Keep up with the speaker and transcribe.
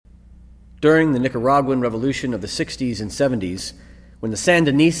During the Nicaraguan Revolution of the 60s and 70s, when the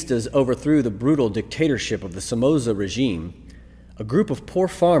Sandinistas overthrew the brutal dictatorship of the Somoza regime, a group of poor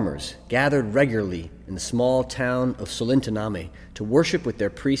farmers gathered regularly in the small town of Solintiname to worship with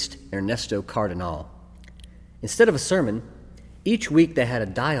their priest Ernesto Cardenal. Instead of a sermon, each week they had a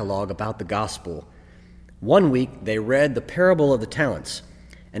dialogue about the gospel. One week they read the parable of the talents,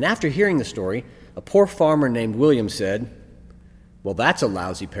 and after hearing the story, a poor farmer named William said, "Well, that's a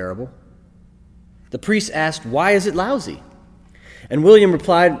lousy parable." The priest asked, "Why is it lousy?" And William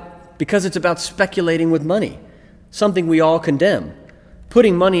replied, "Because it's about speculating with money, something we all condemn,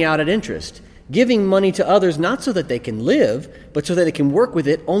 putting money out at interest, giving money to others not so that they can live, but so that they can work with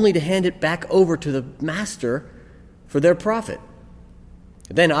it only to hand it back over to the master for their profit."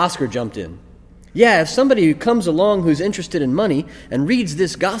 Then Oscar jumped in. "Yeah, if somebody who comes along who's interested in money and reads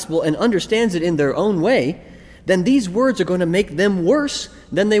this gospel and understands it in their own way, then these words are going to make them worse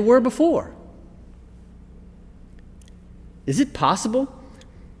than they were before." Is it possible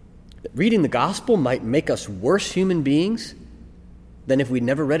that reading the gospel might make us worse human beings than if we'd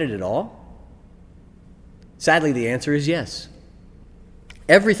never read it at all? Sadly, the answer is yes.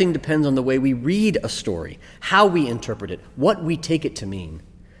 Everything depends on the way we read a story, how we interpret it, what we take it to mean.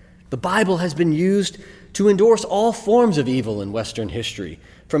 The Bible has been used to endorse all forms of evil in Western history,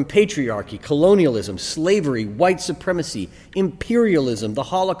 from patriarchy, colonialism, slavery, white supremacy, imperialism, the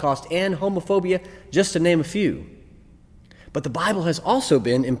Holocaust, and homophobia, just to name a few. But the Bible has also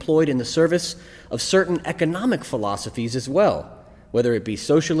been employed in the service of certain economic philosophies as well, whether it be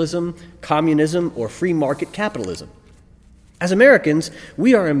socialism, communism, or free market capitalism. As Americans,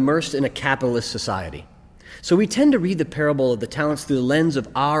 we are immersed in a capitalist society, so we tend to read the parable of the talents through the lens of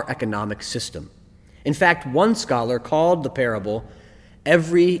our economic system. In fact, one scholar called the parable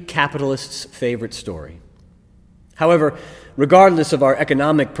every capitalist's favorite story. However, regardless of our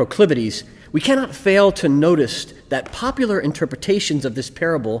economic proclivities, we cannot fail to notice that popular interpretations of this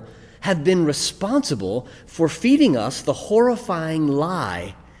parable have been responsible for feeding us the horrifying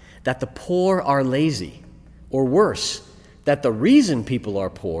lie that the poor are lazy, or worse, that the reason people are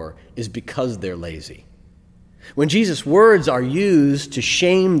poor is because they're lazy. When Jesus' words are used to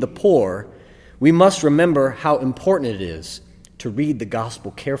shame the poor, we must remember how important it is to read the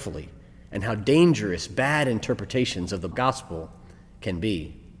gospel carefully and how dangerous bad interpretations of the gospel can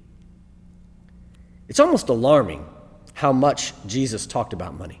be. It's almost alarming how much Jesus talked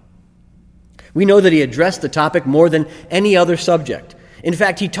about money. We know that he addressed the topic more than any other subject. In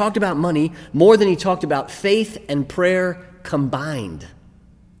fact, he talked about money more than he talked about faith and prayer combined.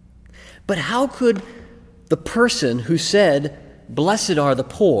 But how could the person who said, "Blessed are the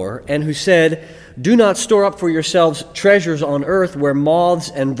poor," and who said, "Do not store up for yourselves treasures on earth where moths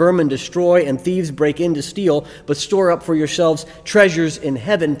and vermin destroy and thieves break in to steal, but store up for yourselves treasures in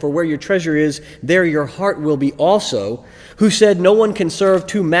heaven, for where your treasure is, there your heart will be also," who said, "No one can serve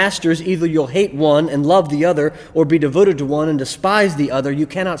two masters, either you'll hate one and love the other, or be devoted to one and despise the other. You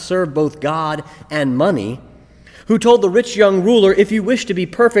cannot serve both God and money," who told the rich young ruler, "If you wish to be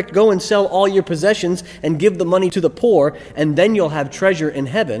perfect, go and sell all your possessions and give the money to the poor, and then you'll have treasure in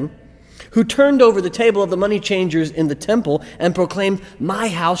heaven," who turned over the table of the money changers in the temple and proclaimed, "My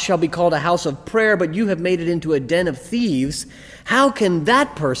house shall be called a house of prayer, but you have made it into a den of thieves." How can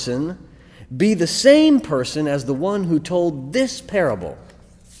that person be the same person as the one who told this parable?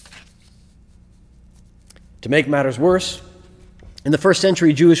 To make matters worse, in the first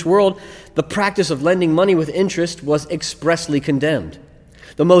century Jewish world, the practice of lending money with interest was expressly condemned.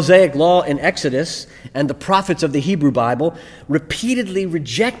 The Mosaic Law in Exodus and the prophets of the Hebrew Bible repeatedly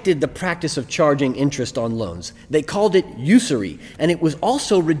rejected the practice of charging interest on loans. They called it usury, and it was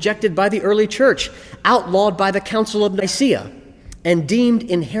also rejected by the early church, outlawed by the Council of Nicaea, and deemed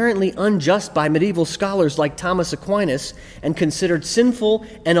inherently unjust by medieval scholars like Thomas Aquinas, and considered sinful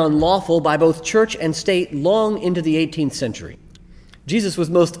and unlawful by both church and state long into the 18th century. Jesus was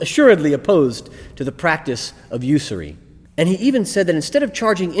most assuredly opposed to the practice of usury. And he even said that instead of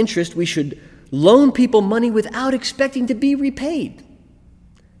charging interest, we should loan people money without expecting to be repaid.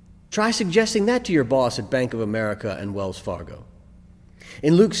 Try suggesting that to your boss at Bank of America and Wells Fargo.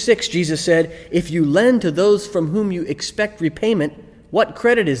 In Luke 6, Jesus said, "If you lend to those from whom you expect repayment, what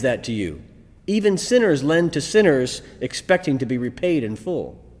credit is that to you? Even sinners lend to sinners, expecting to be repaid in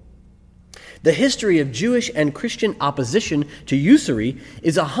full." The history of Jewish and Christian opposition to usury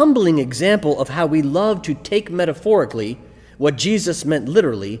is a humbling example of how we love to take metaphorically what Jesus meant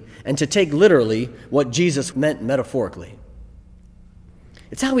literally, and to take literally what Jesus meant metaphorically.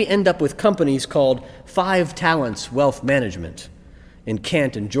 It's how we end up with companies called 5 Talents Wealth Management in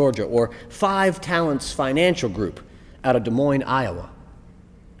Canton, Georgia, or 5 Talents Financial Group out of Des Moines, Iowa.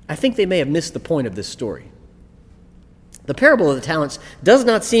 I think they may have missed the point of this story. The parable of the talents does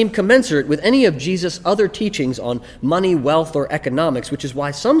not seem commensurate with any of Jesus' other teachings on money, wealth, or economics, which is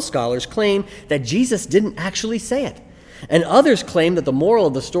why some scholars claim that Jesus didn't actually say it. And others claim that the moral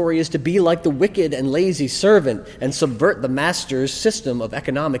of the story is to be like the wicked and lazy servant and subvert the master's system of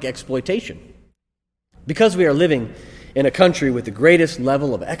economic exploitation. Because we are living in a country with the greatest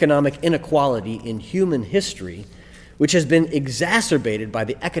level of economic inequality in human history, which has been exacerbated by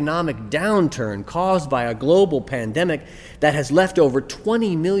the economic downturn caused by a global pandemic that has left over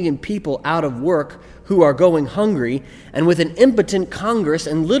 20 million people out of work who are going hungry, and with an impotent Congress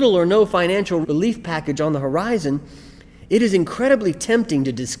and little or no financial relief package on the horizon, it is incredibly tempting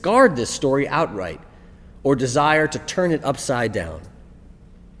to discard this story outright or desire to turn it upside down.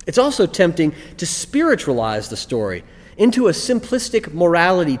 It's also tempting to spiritualize the story into a simplistic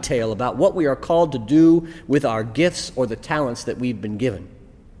morality tale about what we are called to do with our gifts or the talents that we've been given.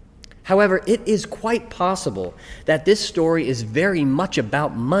 However, it is quite possible that this story is very much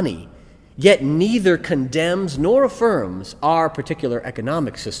about money, yet neither condemns nor affirms our particular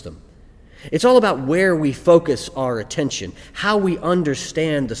economic system. It's all about where we focus our attention, how we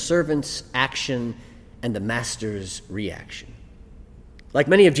understand the servant's action and the master's reaction. Like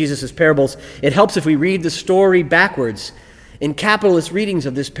many of Jesus' parables, it helps if we read the story backwards. In capitalist readings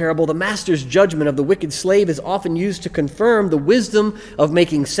of this parable, the master's judgment of the wicked slave is often used to confirm the wisdom of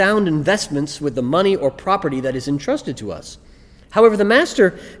making sound investments with the money or property that is entrusted to us. However, the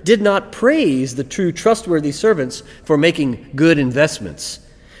master did not praise the true trustworthy servants for making good investments.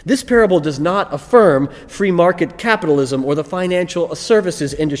 This parable does not affirm free market capitalism or the financial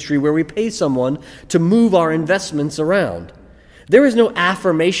services industry where we pay someone to move our investments around. There is no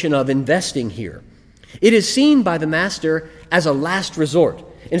affirmation of investing here. It is seen by the master as a last resort.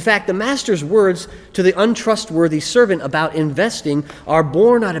 In fact, the master's words to the untrustworthy servant about investing are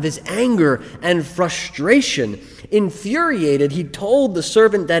born out of his anger and frustration. Infuriated, he told the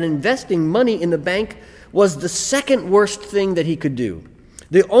servant that investing money in the bank was the second worst thing that he could do.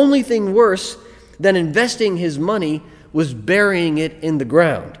 The only thing worse than investing his money was burying it in the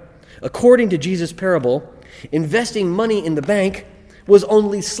ground. According to Jesus' parable, investing money in the bank was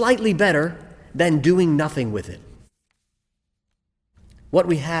only slightly better than doing nothing with it. What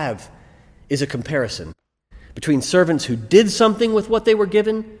we have is a comparison between servants who did something with what they were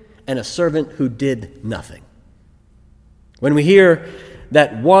given and a servant who did nothing. When we hear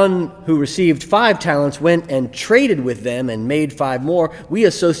that one who received 5 talents went and traded with them and made 5 more, we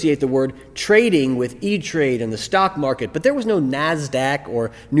associate the word trading with E-Trade and the stock market, but there was no NASDAQ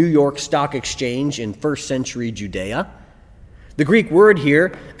or New York Stock Exchange in first century Judea. The Greek word here,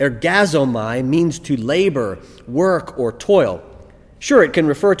 ergazomai, means to labor, work, or toil. Sure, it can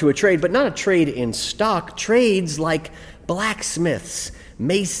refer to a trade, but not a trade in stock. Trades like blacksmiths,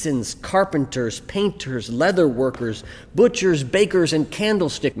 masons, carpenters, painters, leather workers, butchers, bakers, and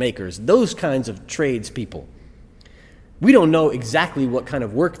candlestick makers, those kinds of tradespeople. We don't know exactly what kind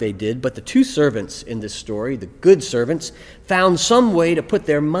of work they did, but the 2 servants in this story, the good servants, found some way to put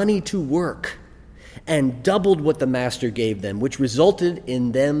their money to work and doubled what the master gave them, which resulted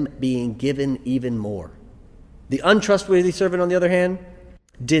in them being given even more. The untrustworthy servant, on the other hand,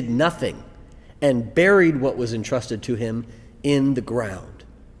 did nothing and buried what was entrusted to him in the ground.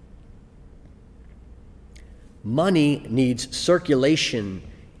 Money needs circulation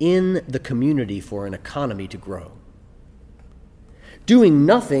in the community for an economy to grow. Doing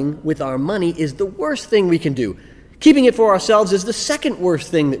nothing with our money is the worst thing we can do. Keeping it for ourselves is the second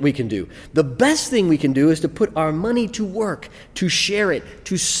worst thing that we can do. The best thing we can do is to put our money to work, to share it,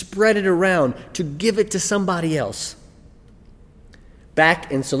 to spread it around, to give it to somebody else.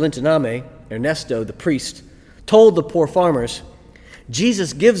 Back in Solintiname, Ernesto, the priest, told the poor farmers,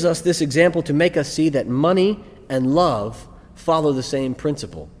 Jesus gives us this example to make us see that money and love follow the same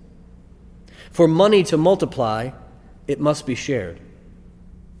principle. For money to multiply, it must be shared.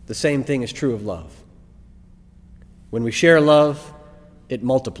 The same thing is true of love. When we share love, it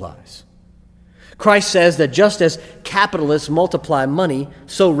multiplies. Christ says that just as capitalists multiply money,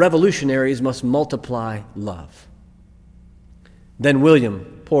 so revolutionaries must multiply love. Then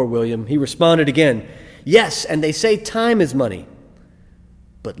William, poor William, he responded again, yes, and they say time is money,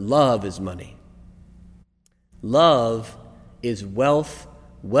 but love is money. Love is wealth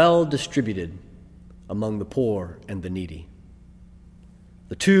well distributed among the poor and the needy.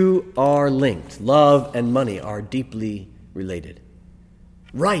 The two are linked. Love and money are deeply related.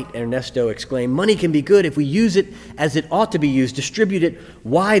 Right, Ernesto exclaimed. Money can be good if we use it as it ought to be used, distribute it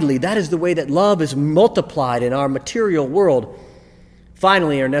widely. That is the way that love is multiplied in our material world.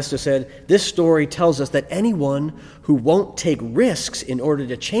 Finally, Ernesto said, this story tells us that anyone who won't take risks in order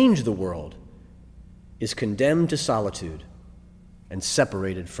to change the world is condemned to solitude and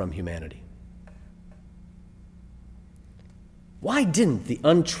separated from humanity. Why didn't the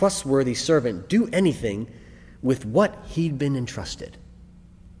untrustworthy servant do anything with what he'd been entrusted?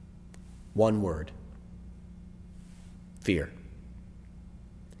 One word: fear.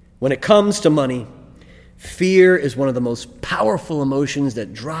 When it comes to money, fear is one of the most powerful emotions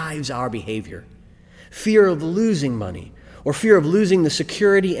that drives our behavior. Fear of losing money, or fear of losing the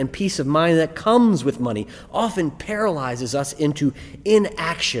security and peace of mind that comes with money, often paralyzes us into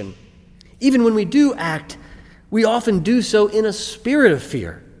inaction. Even when we do act, we often do so in a spirit of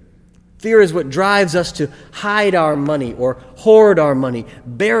fear. Fear is what drives us to hide our money, or hoard our money,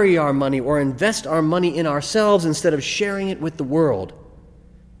 bury our money, or invest our money in ourselves instead of sharing it with the world.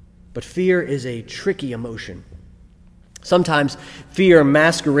 But fear is a tricky emotion. Sometimes fear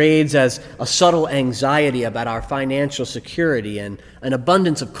masquerades as a subtle anxiety about our financial security and an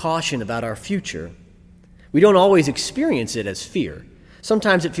abundance of caution about our future. We don't always experience it as fear.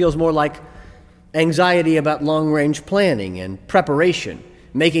 Sometimes it feels more like anxiety about long-range planning and preparation,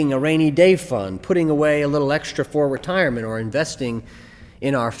 making a rainy day fund, putting away a little extra for retirement, or investing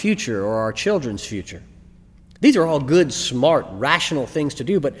in our future or our children's future. These are all good, smart, rational things to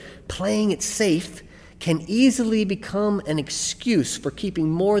do, but playing it safe can easily become an excuse for keeping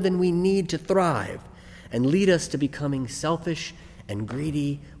more than we need to thrive and lead us to becoming selfish and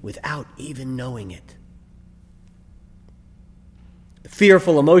greedy without even knowing it. The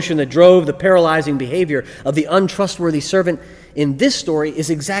fearful emotion that drove the paralyzing behavior of the untrustworthy servant in this story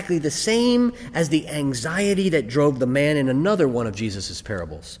is exactly the same as the anxiety that drove the man in another one of Jesus'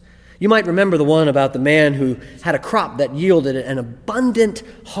 parables. You might remember the one about the man who had a crop that yielded an abundant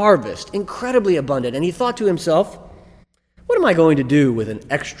harvest, incredibly abundant, and he thought to himself, what am I going to do with an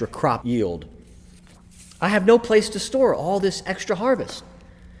extra crop yield? I have no place to store all this extra harvest.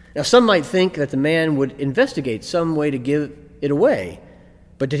 Now, some might think that the man would investigate some way to give it away,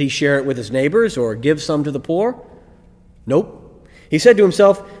 but did he share it with his neighbors or give some to the poor? Nope. He said to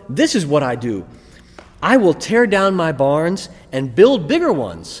himself, this is what I do. I will tear down my barns and build bigger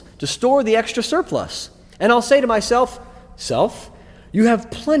ones to store the extra surplus. And I'll say to myself, Self, you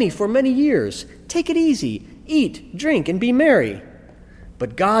have plenty for many years. Take it easy. Eat, drink, and be merry.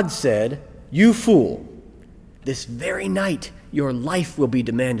 But God said, you fool, this very night your life will be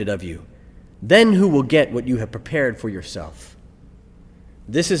demanded of you. Then who will get what you have prepared for yourself?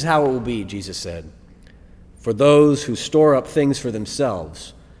 This is how it will be, Jesus said, for those who store up things for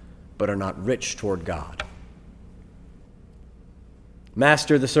themselves, but are not rich toward God.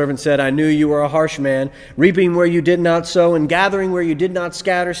 Master, the servant said, I knew you were a harsh man, reaping where you did not sow and gathering where you did not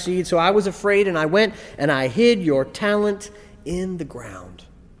scatter seed. So I was afraid, and I went and I hid your talent in the ground.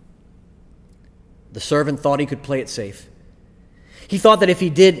 The servant thought he could play it safe. He thought that if he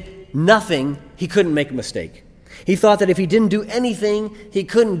did nothing, he couldn't make a mistake. He thought that if he didn't do anything, he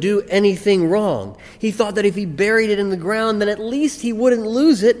couldn't do anything wrong. He thought that if he buried it in the ground, then at least he wouldn't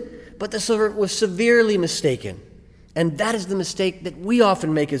lose it. But the servant was severely mistaken. And that is the mistake that we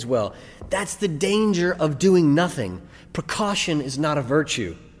often make as well. That's the danger of doing nothing. Precaution is not a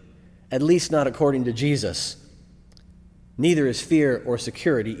virtue, at least not according to Jesus. Neither is fear or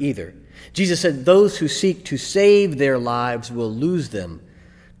security either. Jesus said, those who seek to save their lives will lose them.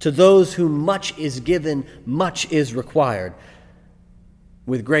 To those whom much is given, much is required.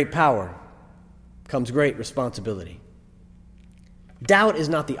 With great power comes great responsibility. Doubt is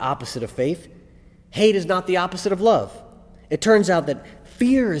not the opposite of faith. Hate is not the opposite of love. It turns out that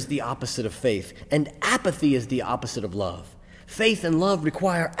fear is the opposite of faith, and apathy is the opposite of love. Faith and love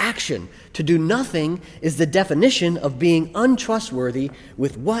require action. To do nothing is the definition of being untrustworthy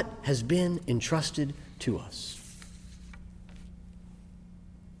with what has been entrusted to us.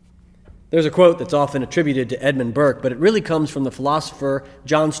 There's a quote that's often attributed to Edmund Burke, but it really comes from the philosopher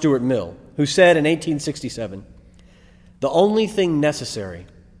John Stuart Mill, who said in 1867, the only thing necessary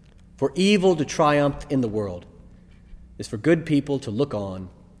for evil to triumph in the world is for good people to look on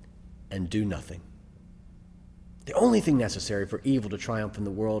and do nothing. The only thing necessary for evil to triumph in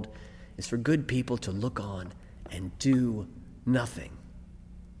the world is for good people to look on and do nothing.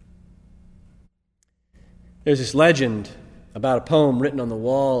 There's this legend about a poem written on the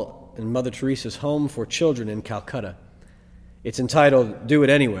wall in Mother Teresa's home for children in Calcutta. It's entitled, Do It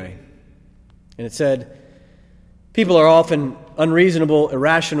Anyway. And it said, people are often unreasonable,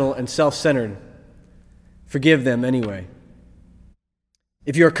 irrational, and self-centered. Forgive them anyway.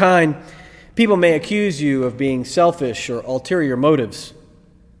 If you're kind, people may accuse you of being selfish or ulterior motives.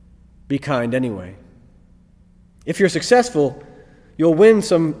 Be kind anyway. If you're successful, You'll win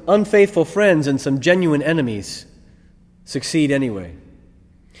some unfaithful friends and some genuine enemies. Succeed anyway.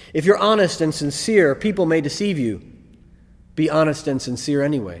 If you're honest and sincere, people may deceive you. Be honest and sincere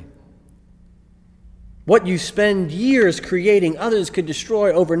anyway. What you spend years creating, others could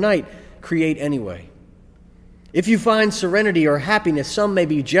destroy overnight. Create anyway. If you find serenity or happiness, some may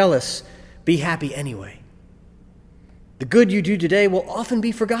be jealous. Be happy anyway. The good you do today will often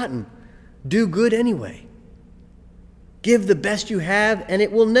be forgotten. Do good anyway. Give the best you have, and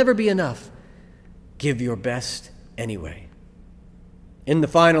it will never be enough. Give your best anyway. In the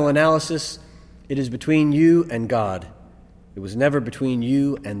final analysis, it is between you and God. It was never between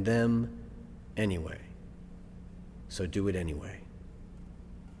you and them anyway. So do it anyway.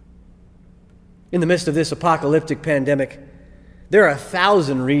 In the midst of this apocalyptic pandemic, there are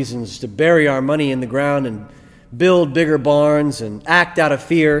 1,000 reasons to bury our money in the ground and build bigger barns and act out of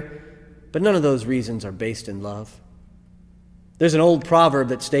fear, but none of those reasons are based in love. There's an old proverb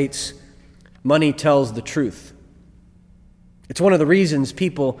that states, money tells the truth. It's one of the reasons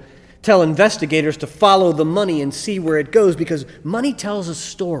people tell investigators to follow the money and see where it goes, because money tells a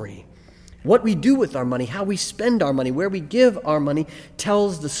story. What we do with our money, how we spend our money, where we give our money,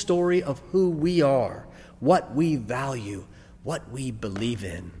 tells the story of who we are, what we value, what we believe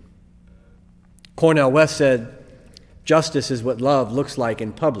in. Cornel West said, justice is what love looks like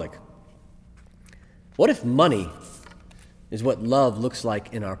in public. What if money is what love looks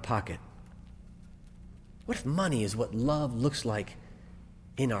like in our pocket? What if money is what love looks like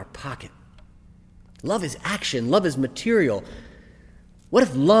in our pocket? Love is action. Love is material. What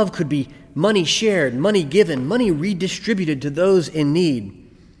if love could be money shared, money given, money redistributed to those in need?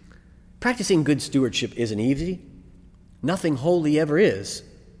 Practicing good stewardship isn't easy. Nothing holy ever is.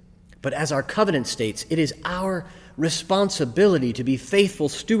 But as our covenant states, it is our responsibility to be faithful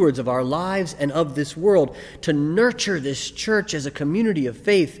stewards of our lives and of this world, to nurture this church as a community of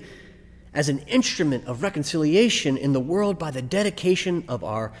faith, as an instrument of reconciliation in the world by the dedication of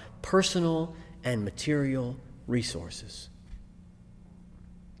our personal and material resources.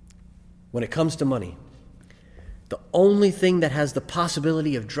 When it comes to money, the only thing that has the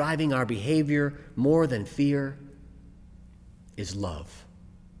possibility of driving our behavior more than fear is love.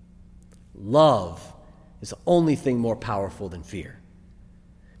 Love is the only thing more powerful than fear.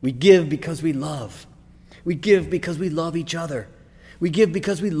 We give because we love. We give because we love each other. We give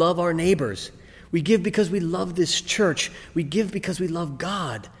because we love our neighbors. We give because we love this church. We give because we love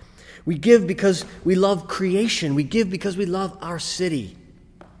God. We give because we love creation. We give because we love our city.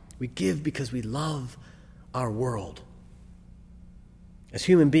 We give because we love our world. As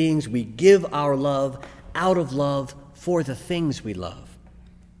human beings, we give our love out of love for the things we love.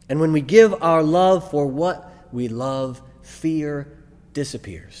 And when we give our love for what we love, fear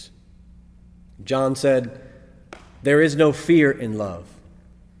disappears. John said, "There is no fear in love,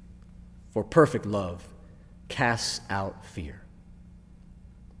 for perfect love casts out fear."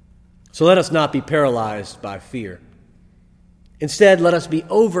 So let us not be paralyzed by fear. Instead, let us be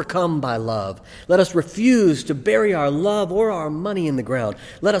overcome by love. Let us refuse to bury our love or our money in the ground.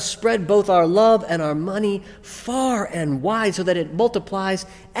 Let us spread both our love and our money far and wide so that it multiplies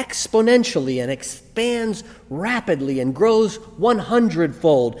exponentially and expands rapidly and grows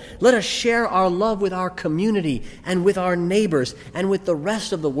 100-fold. Let us share our love with our community and with our neighbors and with the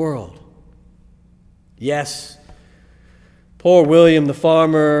rest of the world. Yes, poor William the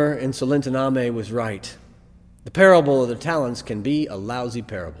farmer in Solentiname was right. The parable of the talents can be a lousy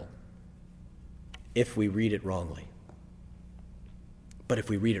parable if we read it wrongly. But if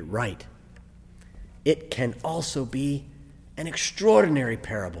we read it right, it can also be an extraordinary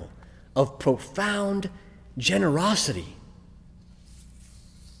parable of profound generosity.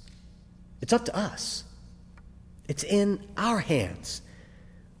 It's up to us. It's in our hands.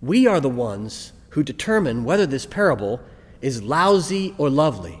 We are the ones who determine whether this parable is lousy or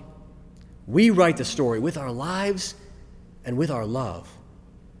lovely. We write the story with our lives and with our love.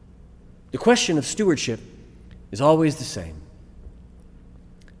 The question of stewardship is always the same.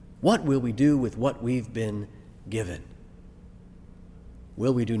 What will we do with what we've been given?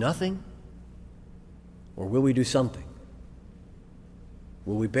 Will we do nothing? Or will we do something?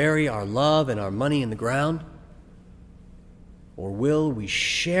 Will we bury our love and our money in the ground? Or will we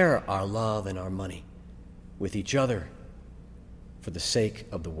share our love and our money with each other for the sake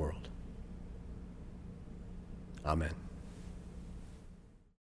of the world? Amen.